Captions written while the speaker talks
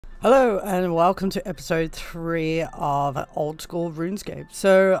Hello and welcome to episode 3 of Old School RuneScape.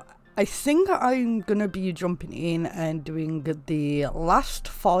 So I think I'm gonna be jumping in and doing the last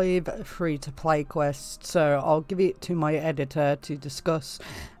 5 free-to-play quests, so I'll give it to my editor to discuss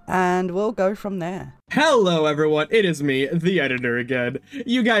and we'll go from there. Hello everyone, it is me, the editor again.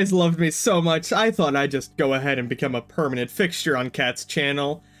 You guys loved me so much, I thought I'd just go ahead and become a permanent fixture on Cat's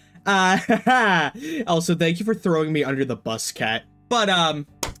channel. Also, thank you for throwing me under the bus, Cat. But,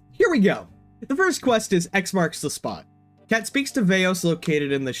 here we go. The first quest is X marks the spot. Cat speaks to Veos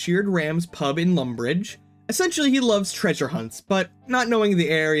located in the Sheared Rams pub in Lumbridge. Essentially, he loves treasure hunts, but not knowing the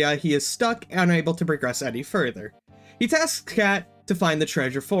area, he is stuck, unable to progress any further. He tasks Cat to find the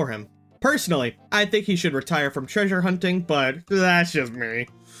treasure for him. Personally, I think he should retire from treasure hunting, but that's just me.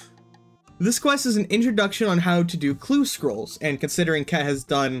 This quest is an introduction on how to do clue scrolls, and considering Cat has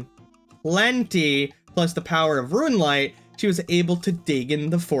done plenty, plus the power of Runelight, she was able to dig in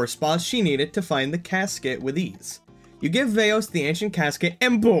the 4 spots she needed to find the casket with ease. You give Veos the ancient casket,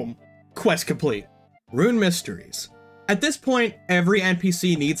 and boom! Quest complete. Rune Mysteries. At this point, every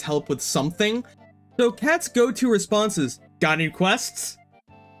NPC needs help with something, so Cat's go-to response is, "Got any quests?"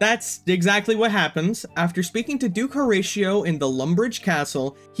 That's exactly what happens. After speaking to Duke Horatio in the Lumbridge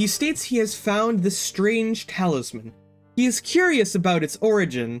Castle, he states he has found this strange talisman. He is curious about its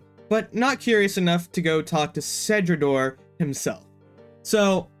origin, but not curious enough to go talk to Cedrador himself.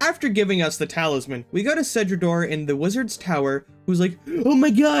 So, after giving us the talisman, we go to Cedrador in the Wizard's Tower, who's like, "Oh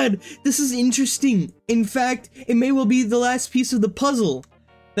my god, this is interesting. In fact, it may well be the last piece of the puzzle."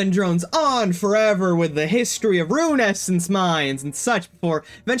 Then drones on forever with the history of rune essence mines and such before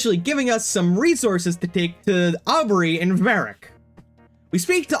eventually giving us some resources to take to Aubrey and Varric. We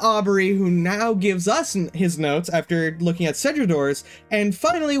speak to Aubrey, who now gives us his notes after looking at Cedrador's, and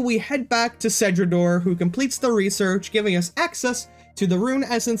finally we head back to Cedrador, who completes the research, giving us access to the rune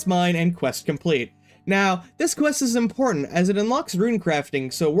essence mine and quest complete. Now, this quest is important as it unlocks rune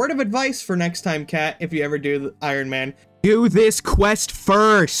crafting, so word of advice for next time, Cat, if you ever do the Iron Man, do this quest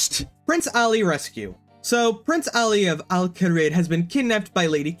first! Prince Ali Rescue. So, Prince Ali of Al-Kharid has been kidnapped by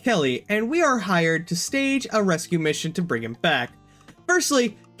Lady Kelly, and we are hired to stage a rescue mission to bring him back.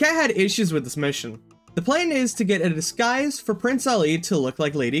 Firstly, Cat had issues with this mission. The plan is to get a disguise for Prince Ali to look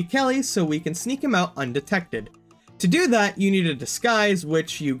like Lady Kelly so we can sneak him out undetected. To do that, you need a disguise,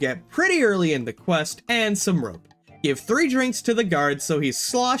 which you get pretty early in the quest, and some rope. Give 3 drinks to the guard so he's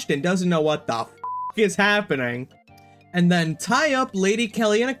sloshed and doesn't know what the f is happening. And then tie up Lady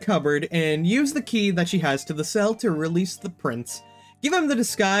Kelly in a cupboard and use the key that she has to the cell to release the prince. Give him the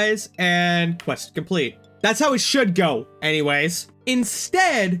disguise, and quest complete. That's how it should go, anyways.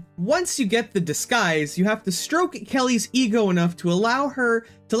 Instead, once you get the disguise, you have to stroke Kelly's ego enough to allow her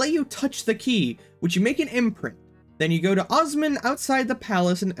to let you touch the key, which you make an imprint. Then you go to Osman outside the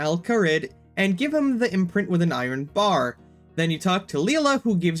palace in Al-Kharid and give him the imprint with an iron bar. Then you talk to Leela,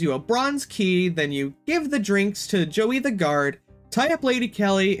 who gives you a bronze key. Then you give the drinks to Joey the guard, tie up Lady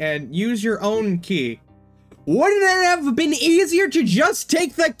Kelly, and use your own key. Wouldn't it have been easier to just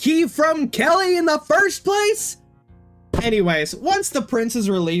take the key from Kelly in the first place? Anyways, once the prince is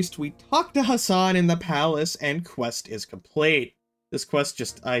released, we talk to Hassan in the palace and quest is complete. This quest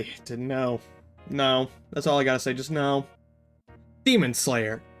just, I didn't know. No, that's all I gotta say, just no. Demon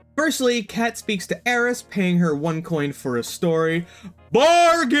Slayer. Firstly, Cat speaks to Eris, paying her 1 coin for a story.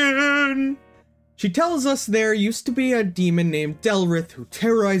 Bargain! She tells us there used to be a demon named Delrith who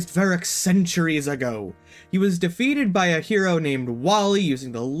terrorized Varric centuries ago. He was defeated by a hero named Wally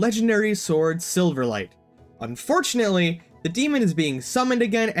using the legendary sword Silverlight. Unfortunately, the demon is being summoned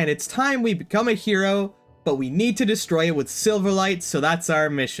again and it's time we become a hero, but we need to destroy it with Silverlight, so that's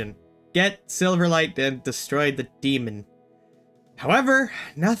our mission. Get Silverlight and destroy the demon. However,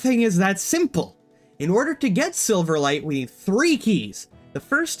 nothing is that simple. In order to get Silverlight, we need 3 keys. The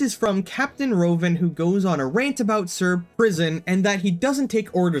first is from Captain Roven, who goes on a rant about Sir Prison and that he doesn't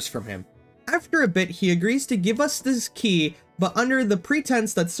take orders from him. After a bit, he agrees to give us this key, but under the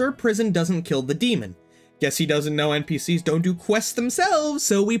pretense that Sir Prison doesn't kill the demon. Guess he doesn't know NPCs don't do quests themselves,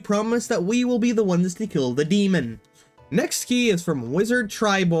 so we promise that we will be the ones to kill the demon. Next key is from Wizard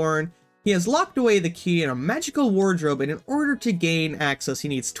Triborn. He has locked away the key in a magical wardrobe, and in order to gain access, he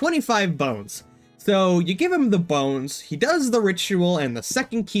needs 25 bones. So you give him the bones, he does the ritual, and the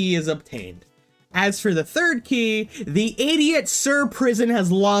second key is obtained. As for the third key, the idiot Sir Prison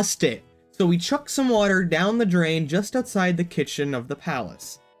has lost it. So we chuck some water down the drain just outside the kitchen of the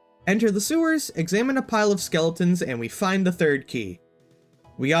palace. Enter the sewers, examine a pile of skeletons, and we find the third key.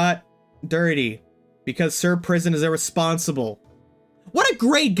 We got dirty, because Sir Prison is irresponsible. What a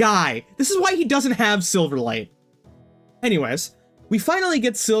great guy! This is why he doesn't have Silverlight. Anyways, We finally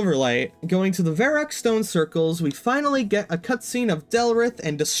get Silverlight. Going to the Varrock Stone Circles, we finally get a cutscene of Delrith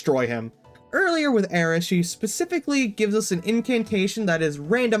and destroy him. Earlier with Aerith, she specifically gives us an incantation that is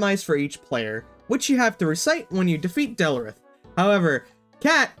randomized for each player, which you have to recite when you defeat Delrith. However,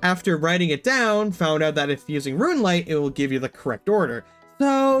 Kat, after writing it down, found out that if using Runelight, it will give you the correct order.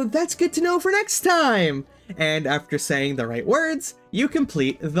 So that's good to know for next time! And after saying the right words, you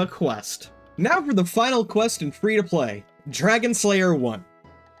complete the quest. Now for the final quest in free-to-play, Dragon Slayer 1.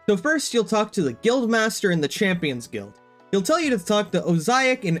 So first, you'll talk to the Guildmaster in the Champions Guild. He'll tell you to talk to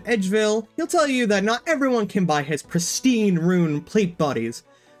Ozaic in Edgeville. He'll tell you that not everyone can buy his pristine rune plate bodies.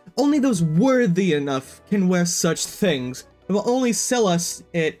 Only those worthy enough can wear such things. He will only sell us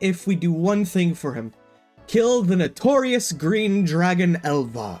it if we do one thing for him. Kill the notorious green dragon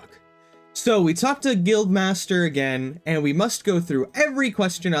Elvog. So we talk to Guildmaster again, and we must go through every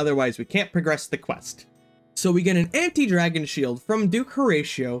question, otherwise we can't progress the quest. So we get an anti-dragon shield from Duke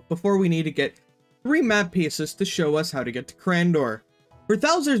Horatio before we need to get 3 map pieces to show us how to get to Crandor. For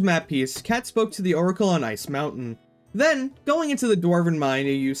Thouser's map piece, Kat spoke to the Oracle on Ice Mountain. Then, going into the Dwarven Mine,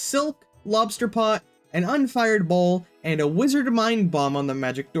 you use Silk, Lobster Pot, an Unfired Bowl, and a Wizard Mind Bomb on the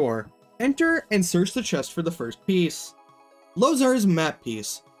magic door. Enter and search the chest for the first piece. Lozar's map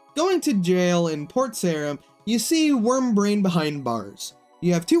piece. Going to jail in Port Sarim, you see Wormbrain behind bars.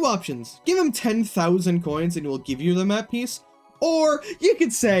 You have 2 options. Give him 10,000 coins and he will give you the map piece. Or you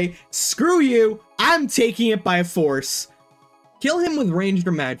could say, screw you, I'm taking it by force. Kill him with ranged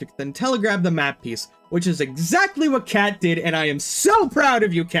or magic, then telegraph the map piece, which is exactly what Kat did, and I am so proud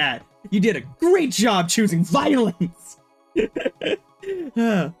of you, Kat. You did a great job choosing violence.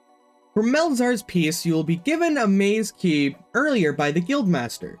 For Melzar's piece, you will be given a maze key earlier by the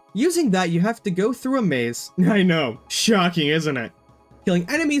Guildmaster. Using that, you have to go through a maze. I know, shocking, isn't it? Killing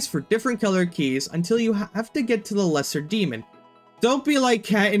enemies for different colored keys until you have to get to the Lesser Demon. Don't be like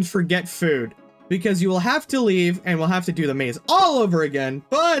Kat and forget food, because you will have to leave and will have to do the maze all over again,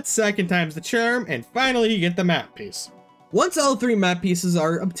 but second time's the charm, and finally you get the map piece. Once all 3 map pieces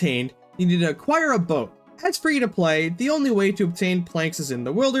are obtained, you need to acquire a boat. As free to play, the only way to obtain planks is in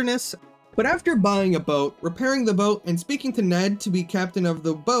the wilderness, but after buying a boat, repairing the boat, and speaking to Ned to be captain of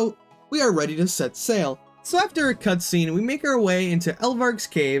the boat, we are ready to set sail. So after a cutscene, we make our way into Elvarg's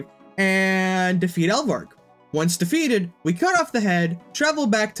cave and defeat Elvarg. Once defeated, we cut off the head, travel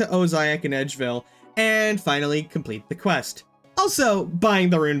back to Ozaic and Edgeville, and finally complete the quest. Also,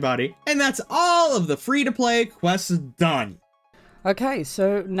 buying the rune body. And that's all of the free-to-play quests done. Okay,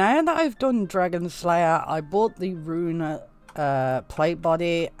 so now that I've done Dragon Slayer, I bought the rune plate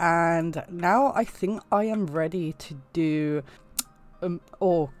body, and now I think I am ready to do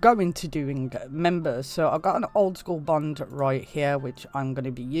or go into doing members. So I've got an old school bond right here which I'm going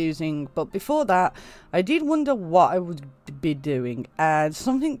to be using, but before that I did wonder what I would be doing, and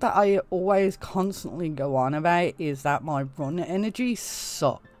something that I always constantly go on about is that my run energy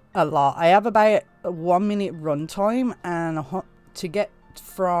sucks a lot. I have about a 1 minute run time, and to get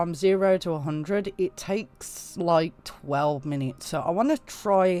from 0 to 100 it takes like 12 minutes, so I want to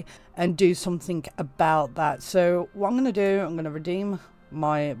try and do something about that. So what I'm going to do, I'm going to redeem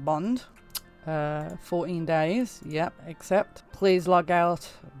my bond, 14 days, yep, accept. Please log out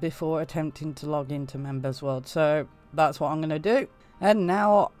before attempting to log into Members World. So that's what I'm going to do, and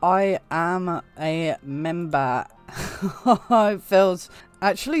now I am a member. It feels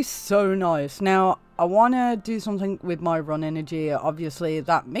actually so nice. Now I want to do something with my run energy. Obviously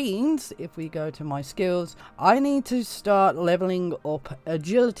that means if we go to my skills, I need to start leveling up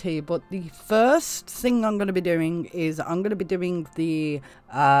agility, but the first thing I'm going to be doing is I'm going to be doing the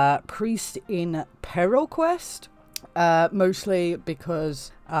Priest in Peril quest, mostly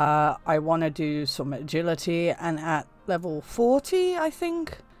because I want to do some agility, and at level 40 I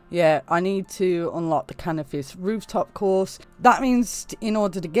think, yeah, I need to unlock the Canifis rooftop course. That means in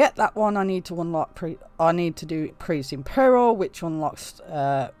order to get that one, I need to unlock I need to do Priest in Peril, which unlocks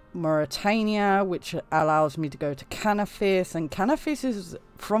Mauritania, which allows me to go to Canifis, and Canifis is,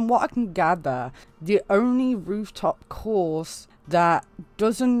 from what I can gather, the only rooftop course that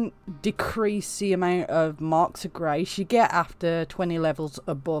doesn't decrease the amount of marks of grace you get after 20 levels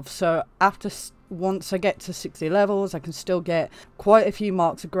above. So once I get to 60 levels, I can still get quite a few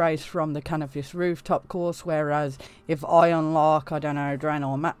marks of grace from the Canifis rooftop course, whereas if I unlock, I don't know,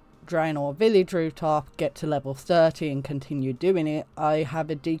 Draenor Village rooftop, get to level 30 and continue doing it, I have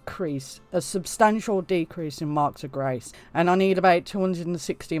a substantial decrease in marks of grace, and I need about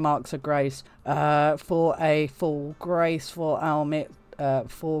 260 marks of grace for a full graceful helmet,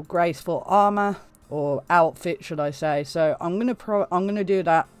 for graceful armor, or outfit should I say. So I'm gonna do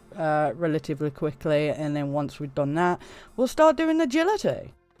that relatively quickly, and then once we've done that, we'll start doing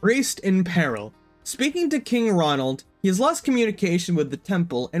agility. Priest in peril. Speaking to King Ronald, he has lost communication with the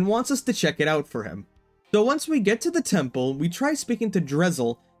temple and wants us to check it out for him. So once we get to the temple, we try speaking to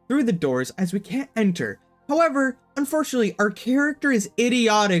Drezel through the doors as we can't enter. However, unfortunately, our character is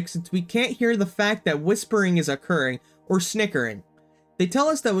idiotic since we can't hear the fact that whispering is occurring or snickering. They tell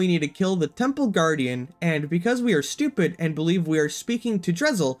us that we need to kill the temple guardian, and because we are stupid and believe we are speaking to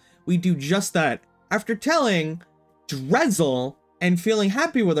Drezel, we do just that. After telling Drezel and feeling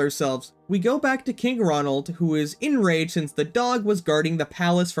happy with ourselves, we go back to King Ronald, who is enraged since the dog was guarding the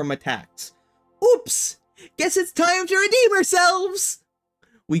palace from attacks. Oops! Guess it's time to redeem ourselves!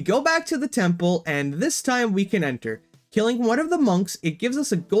 We go back to the temple, and this time we can enter. Killing one of the monks, it gives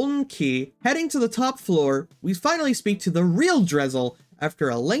us a golden key. Heading to the top floor, we finally speak to the real Drezel. After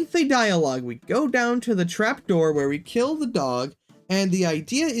a lengthy dialogue, we go down to the trapdoor where we kill the dog, and the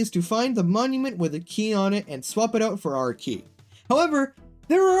idea is to find the monument with a key on it and swap it out for our key. However,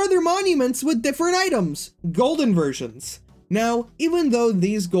 there are other monuments with different items, golden versions. Now, even though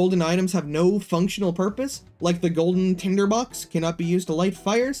these golden items have no functional purpose, like the golden tinderbox cannot be used to light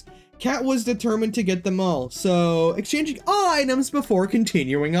fires, Cat was determined to get them all, so exchanging all items before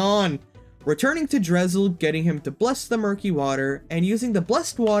continuing on. Returning to Drezel, getting him to bless the murky water, and using the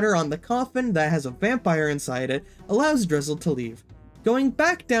blessed water on the coffin that has a vampire inside it allows Drezel to leave. Going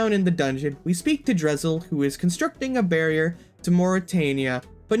back down in the dungeon, we speak to Drezel, who is constructing a barrier to Mauritania,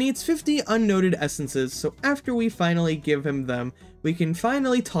 but needs 50 unnoted essences, so after we finally give him them, we can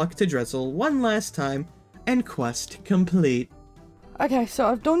finally talk to Drezel one last time, and quest complete. Okay, so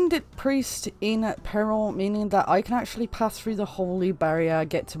I've done the priest in peril, meaning that I can actually pass through the holy barrier,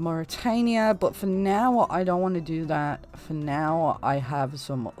 get to Mauritania, but for now I don't want to do that. For now I have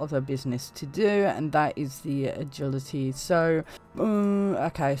some other business to do, and that is the agility. So,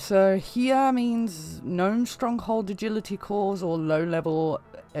 okay, so here means gnome stronghold agility cores or low level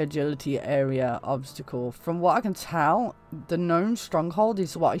agility area obstacle. From what I can tell, the gnome stronghold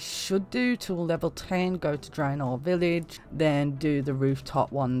is what I should do till level 10, go to Draenor village, then do the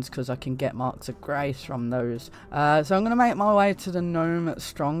rooftop ones because I can get marks of grace from those. So I'm gonna make my way to the gnome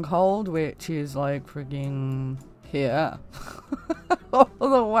stronghold, which is like frigging here. All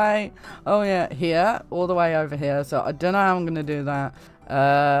the way, oh yeah, here, all the way over here. So I don't know how I'm gonna do that.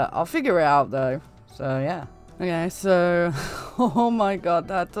 I'll figure it out though, so yeah. Okay, so, oh my god,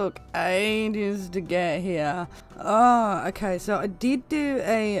 that took ages to get here. Oh, okay, so I did do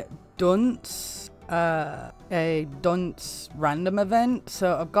a dunce random event.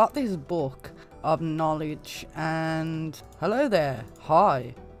 So I've got this book of knowledge, and hello there,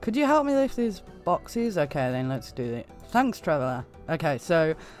 hi. Could you help me lift these boxes? Okay, then let's do it. Thanks, Traveller. Okay,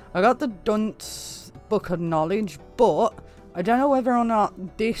 so I got the dunce book of knowledge, but I don't know whether or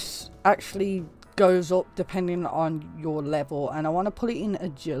not this actually goes up depending on your level, and I want to put it in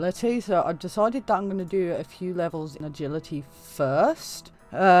agility, so I've decided that I'm going to do a few levels in agility first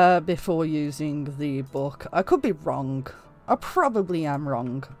before using the book. I could be wrong, I probably am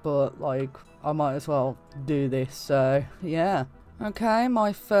wrong, but like I might as well do this, so yeah. Okay,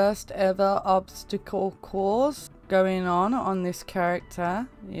 my first ever obstacle course going on this character.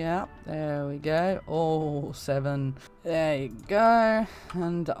 Yeah, there we go. Oh, 7. There you go.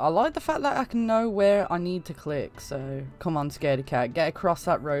 And I like the fact that I can know where I need to click. So come on, scaredy cat, get across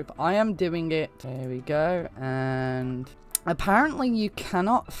that rope. I am doing it. There we go. And apparently you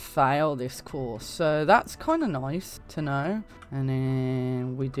cannot fail this course, so that's kind of nice to know. And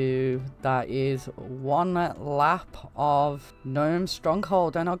then we do, that is 1 lap of gnome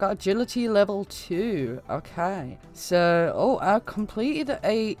stronghold, and I got agility level 2. Okay, so oh, I completed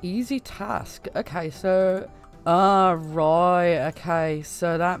a easy task. Okay, so right, okay,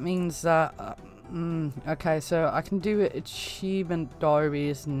 so that means that okay, so I can do achievement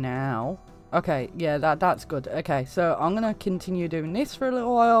diaries now. Okay, yeah, that's good. Okay, so I'm gonna continue doing this for a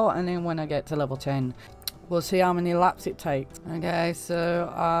little while, and then when I get to level 10, we'll see how many laps it takes. Okay,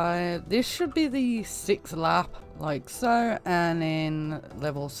 so this should be the 6th lap, like so, and then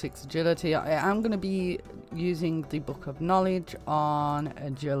level 6 agility. I am gonna be using the Book of Knowledge on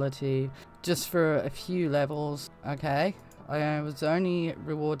agility just for a few levels. Okay, I was only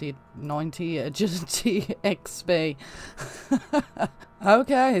rewarded 90 agility XP.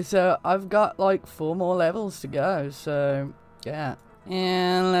 Okay, so I've got like 4 more levels to go, so yeah.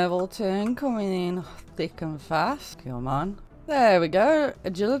 And level 10 coming in thick and fast. Come on. There we go.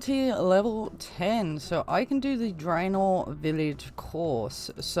 Agility level 10. So I can do the Draenor village course.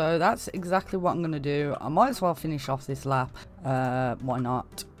 So that's exactly what I'm going to do. I might as well finish off this lap. Why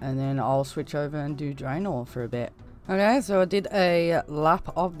not? And then I'll switch over and do Draenor for a bit. Okay, so I did a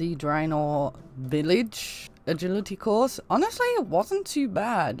lap of the Draenor village agility course. Honestly, it wasn't too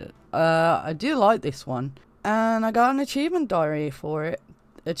bad. I do like this one. And I got an achievement diary for it.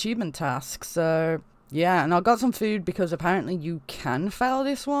 Achievement task. So, yeah, and I got some food because apparently you can fail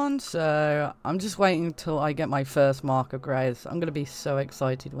this one. So, I'm just waiting until I get my first mark of grace. I'm going to be so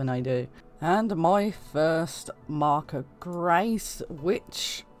excited when I do. And my first mark of grace,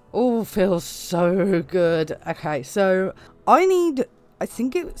 which... oh, feels so good. Okay, so I need, I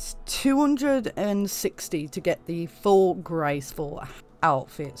think it's 260 to get the full graceful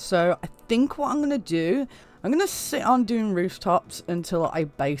outfit. So I think what I'm going to do, I'm going to sit on doing rooftops until I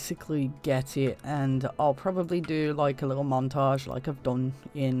basically get it. And I'll probably do like a little montage like I've done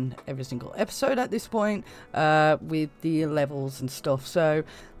in every single episode at this point with the levels and stuff. So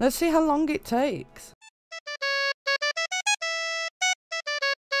let's see how long it takes.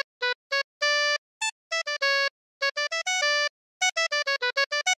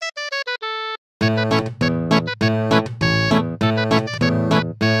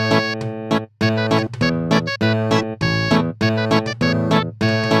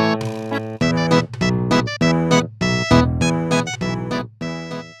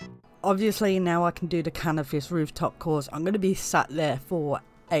 Obviously, now I can do the Canopus rooftop course. I'm going to be sat there for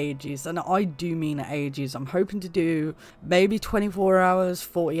ages, and I do mean ages. I'm hoping to do maybe 24 hours,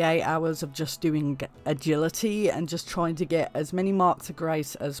 48 hours of just doing agility and just trying to get as many marks of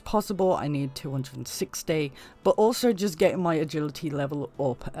grace as possible. I need 260, but also just getting my agility level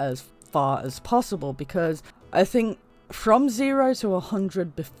up as far as possible, because I think from 0 to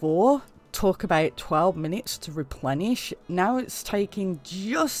 100 before took about 12 minutes to replenish. Now it's taking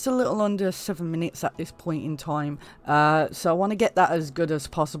just a little under 7 minutes at this point in time. So I want to get that as good as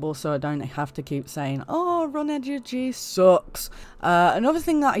possible so I don't have to keep saying, oh, run agility sucks. Another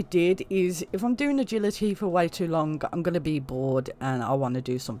thing that I did is if I'm doing agility for way too long, I'm going to be bored and I want to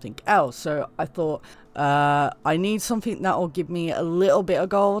do something else. So I thought I need something that will give me a little bit of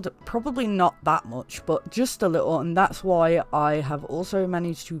gold, probably not that much, but just a little, and that's why I have also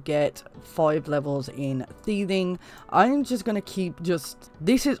managed to get 5 levels in thieving. I'm just going to keep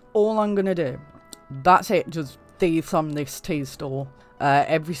this is all I'm going to do. That's it, just thieve from this tea store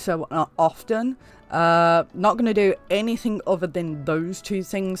every so often. Not going to do anything other than those 2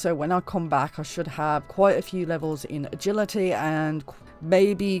 things, so when I come back I should have quite a few levels in agility and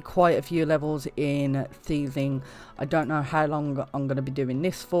maybe quite a few levels in thieving. I don't know how long I'm going to be doing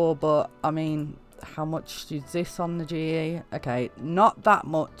this for, but I mean, how much is this on the GE? Okay, not that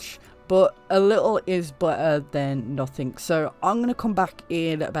much, but a little is better than nothing. So I'm going to come back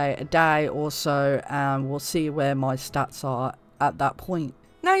in about a day or so and we'll see where my stats are at that point.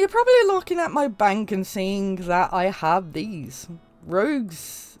 Now you're probably looking at my bank and seeing that I have these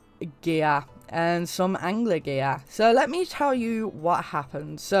rogues gear and some angler gear. So let me tell you what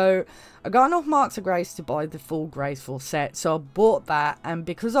happened. So I got enough marks of grace to buy the full graceful set, so I bought that, and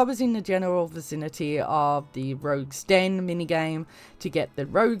because I was in the general vicinity of the Rogue's Den minigame to get the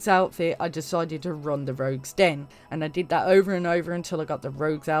Rogue's outfit, I decided to run the Rogue's Den, and I did that over and over until I got the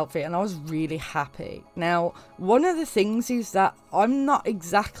Rogue's outfit, and I was really happy. Now one of the things is that I'm not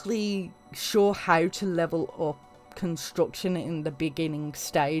exactly sure how to level up construction in the beginning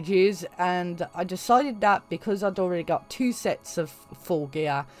stages, and I decided that because I'd already got 2 sets of full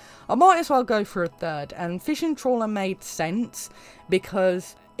gear, I might as well go for a third. And fishing trawler made sense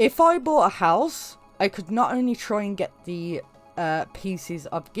because if I bought a house, I could not only try and get the pieces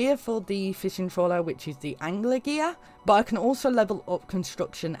of gear for the fishing trawler, which is the angler gear, but I can also level up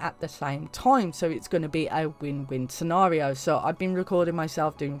construction at the same time, so it's going to be a win-win scenario. So I've been recording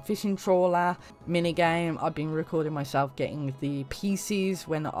myself doing fishing trawler minigame, I've been recording myself getting the pieces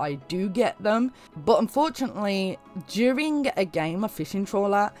when I do get them, but unfortunately during a game of fishing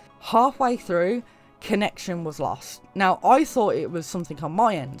trawler, halfway through, connection was lost. Now I thought it was something on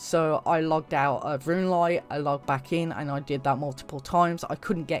my end, so I logged out of RuneLight, I logged back in, and I did that multiple times. I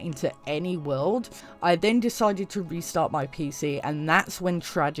couldn't get into any world. I then decided to restart my PC, and that's when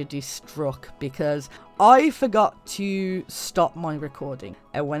tragedy struck, because I forgot to stop my recording,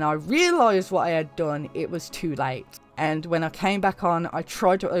 and when I realized what I had done, it was too late. And when I came back on, I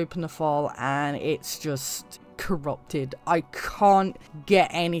tried to open the file and it's just corrupted. I can't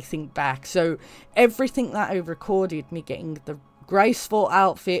get anything back. So everything that I recorded, me getting the graceful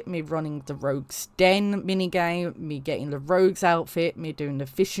outfit, me running the Rogue's Den minigame, me getting the Rogue's outfit, me doing the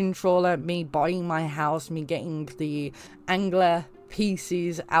fishing trawler, me buying my house, me getting the angler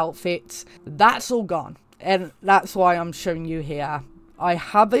pieces outfits, that's all gone. And that's why I'm showing you here. I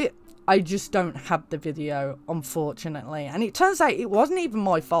have it, I just don't have the video, unfortunately. And it turns out it wasn't even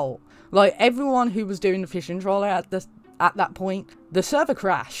my fault. Like, everyone who was doing the fishing trawler at that point, the server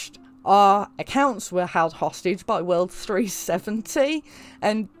crashed. Our accounts were held hostage by World 370,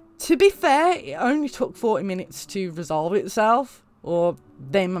 and to be fair, it only took 40 minutes to resolve itself, or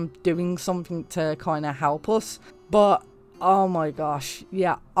them doing something to kind of help us. But oh my gosh,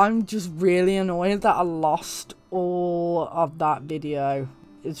 yeah, I'm just really annoyed that I lost all of that video.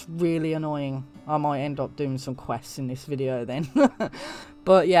 It's really annoying. I might end up doing some quests in this video then.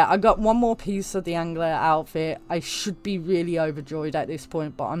 But yeah, I got one more piece of the angler outfit. I should be really overjoyed at this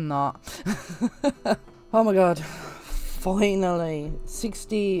point, but I'm not. Oh my god. Finally,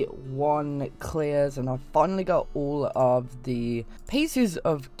 61 clears, and I've finally got all of the pieces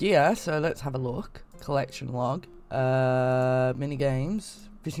of gear. So let's have a look. Collection log. Mini games.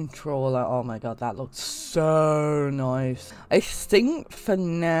 Fishing trawler. Oh my god, that looks so nice. I think for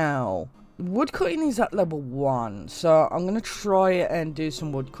now, woodcutting is at level 1, so I'm going to try and do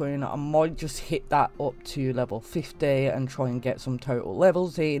some woodcutting. I might just hit that up to level 50 and try and get some total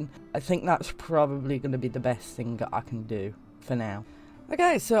levels in. I think that's probably going to be the best thing that I can do for now.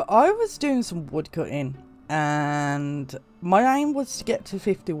 Okay, so I was doing some woodcutting, and my aim was to get to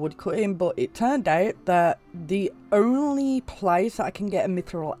 50 woodcutting, but it turned out that the only place that I can get a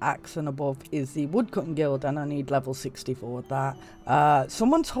mithril axe and above is the woodcutting guild, and I need level 60 for that.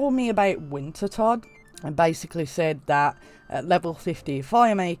 Someone told me about Wintertod and basically said that at level 50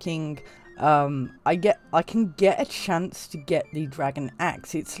 firemaking, I can get a chance to get the dragon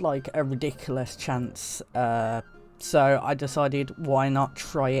axe. It's like a ridiculous chance. So I decided, why not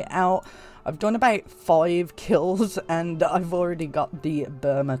try it out? I've done about 5 kills and I've already got the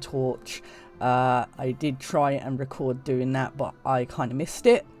Burma torch. I did try and record doing that, but I kind of missed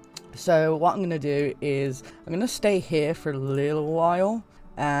it. So what I'm going to do is I'm going to stay here for a little while,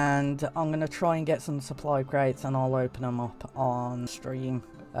 and I'm going to try and get some supply crates, and I'll open them up on stream.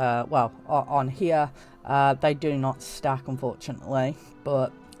 Well, on here. They do not stack, unfortunately,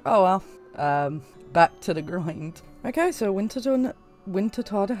 but oh well. Back to the grind. Okay, so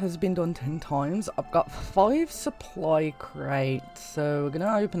Wintertod has been done 10 times. I've got 5 supply crates, so we're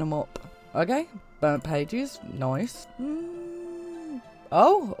gonna open them up. Okay, burnt pages, nice.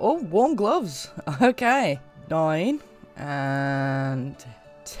 Oh, warm gloves. Okay, 9 and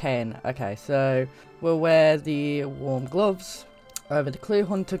 10. Okay, so we'll wear the warm gloves over the clear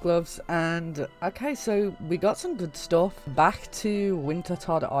hunter gloves, and okay, so we got some good stuff. Back to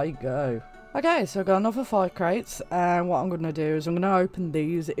Wintertod I go. Okay, so I've got another 5 crates, and what I'm going to do is I'm going to open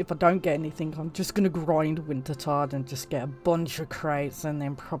these. If I don't get anything, I'm just going to grind Wintertod and just get a bunch of crates, and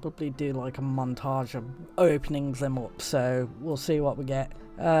then probably do like a montage of opening them up, so we'll see what we get.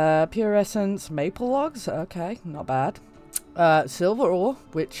 Pure essence, maple logs, okay, not bad. Silver ore,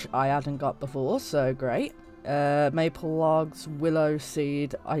 which I hadn't got before, so great. Maple logs, willow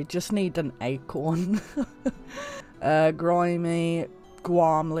seed, I just need an acorn. Grimy,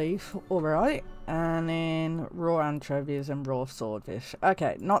 guam leaf, alright, and then raw anchovies and raw swordfish.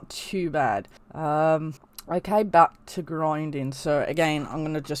 Okay, not too bad. Okay, back to grinding. So again, I'm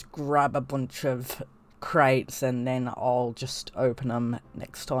gonna just grab a bunch of crates and then I'll just open them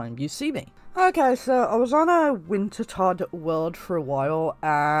next time you see me. Okay, so I was on a Wintertod world for a while,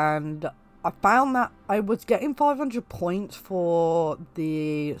 and I found that I was getting 500 points for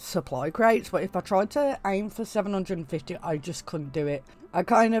the supply crates, but if I tried to aim for 750, I just couldn't do it. I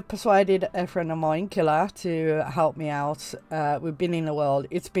kind of persuaded a friend of mine, Killer, to help me out. We've been in the world.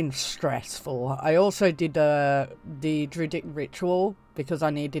 It's been stressful. I also did the Druidic ritual because I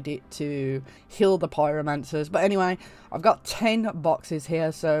needed it to heal the pyromancers. But anyway, I've got 10 boxes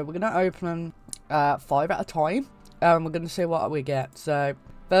here, so we're going to open them 5 at a time. We're going to see what we get. So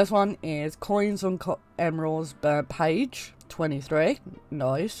first one is coins, uncut emeralds, burnt page, 23,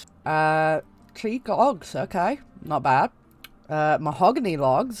 nice. Tree logs, okay, not bad. Mahogany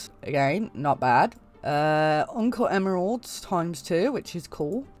logs, again, not bad. Uncut emeralds ×2, which is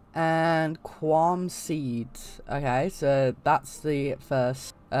cool. And quam seeds, okay, so that's the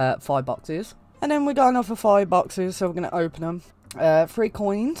first 5 boxes. And then we got another 5 boxes, so we're going to open them. 3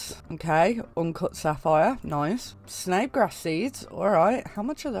 coins, okay, uncut sapphire, nice. Snapegrass seeds, alright, how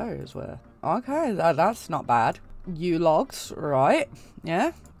much are those worth? Okay, that's not bad. U logs, right,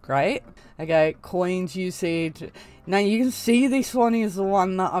 yeah, great. Okay, coins, U seed. Now you can see this one is the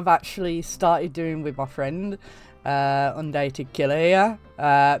one that I've actually started doing with my friend, Undated Killer here,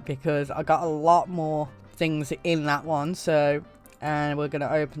 because I got a lot more things in that one, so, and we're going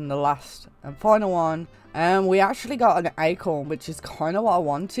to open the last and final one. And we actually got an acorn, which is kind of what I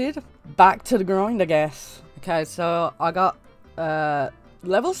wanted. Back to the grind, I guess. Okay, so I got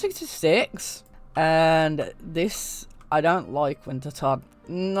level 66, and this I don't like Wintertod.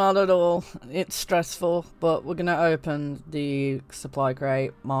 Not at all. It's stressful, but we're gonna open the supply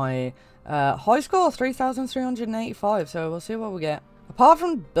crate. My high score 3,385, so we'll see what we get. Apart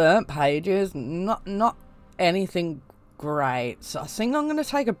from burnt pages, not anything great. So I think I'm gonna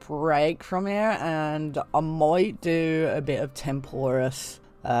take a break from here, and I might do a bit of Temporous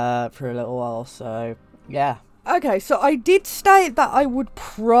for a little while. So yeah. Okay, so I did state that I would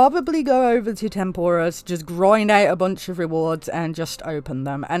probably go over to Temporous, just grind out a bunch of rewards and just open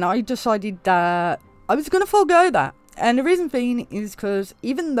them. And I decided that I was going to forego that. And the reason being is because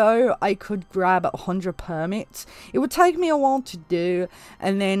even though I could grab 100 permits, it would take me a while to do.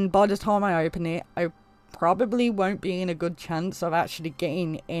 And then by the time I open it, I probably won't be in a good chance of actually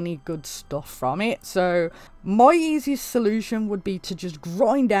getting any good stuff from it. So my easiest solution would be to just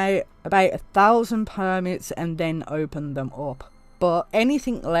grind out about 1,000 permits and then open them up. But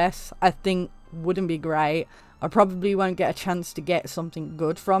anything less, I think, wouldn't be great. I probably won't get a chance to get something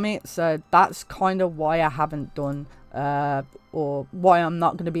good from it. So that's kind of why I haven't done or why I'm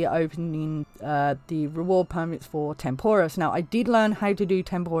not going to be opening the reward permits for Temporous. Now, I did learn how to do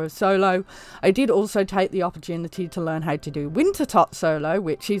Temporous solo. I did also take the opportunity to learn how to do Wintertod solo,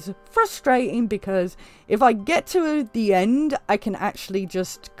 which is frustrating because if I get to the end, I can actually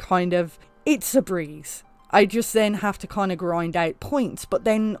just kind of, it's a breeze. I just then have to kind of grind out points, but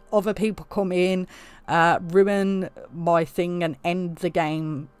then other people come in, ruin my thing and end the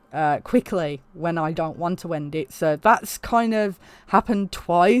game quickly when I don't want to end it. So that's kind of happened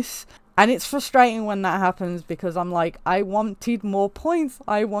twice, and it's frustrating when that happens because I'm like, I wanted more points,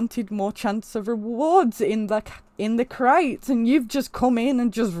 I wanted more chance of rewards in the crates, and you've just come in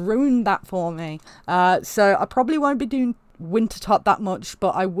and just ruined that for me. So I probably won't be doing Wintertod that much,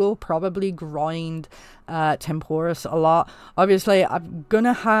 but I will probably grind Temporous a lot. Obviously, I'm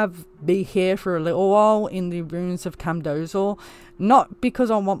gonna be here for a little while in the ruins of Camdozor, not because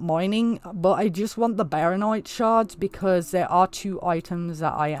I want mining, but I just want the Baronite shards because there are 2 items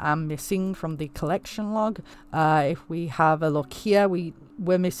that I am missing from the collection log. If we have a look here,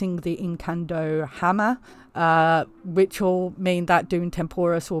 we're missing the Incando hammer, which will mean that doing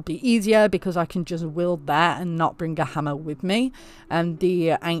Temporous will be easier because I can just wield that and not bring a hammer with me, and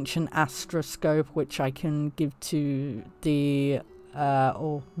the ancient astroscope, which I can give to the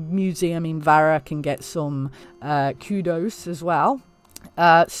or museum in Vara, can get some kudos as well.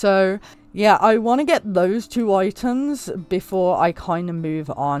 So yeah, I want to get those 2 items before I kind of move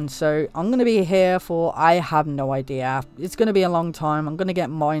on. So I'm going to be here for, I have no idea, it's going to be a long time. I'm going to get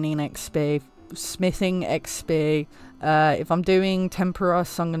mining XP, smithing XP. If I'm doing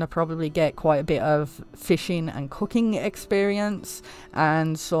Temporous, I'm going to probably get quite a bit of fishing and cooking experience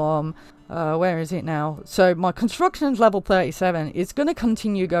and some where is it now? So my construction's level 37. It's going to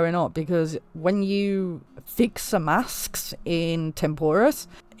continue going up because when you fix the masks in Temporous,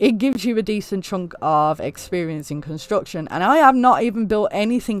 it gives you a decent chunk of experience in construction, and I have not even built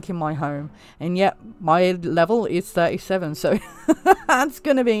anything in my home, and yet my level is 37, so that's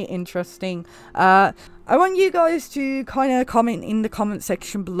going to be interesting. I want you guys to kind of comment in the comment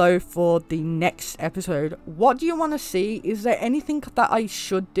section below for the next episode. What do you want to see? Is there anything that I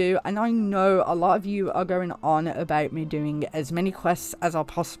should do? And I know a lot of you are going on about me doing as many quests as I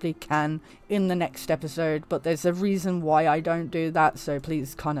possibly can in the next episode, but there's a reason why I don't do that, so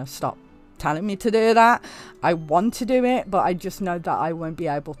please kind of stop telling me to do that. I want to do it, but I just know that I won't be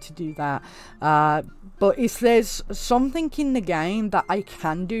able to do that. But if there's something in the game that I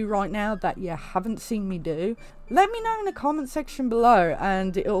can do right now that you haven't seen me do, let me know in the comment section below,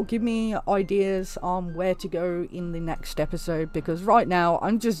 and it'll give me ideas on where to go in the next episode, because right now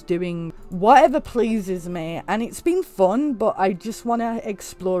I'm just doing whatever pleases me, and it's been fun, but I just want to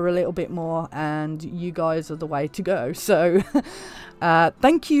explore a little bit more, and you guys are the way to go. So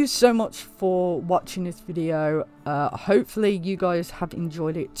thank you so much for watching this video. Hopefully you guys have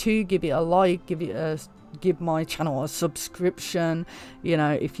enjoyed it too. Give it a like, give my channel a subscription, you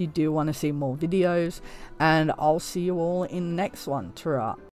know, if you do want to see more videos, and I'll see you all in the next one. Ta-ra.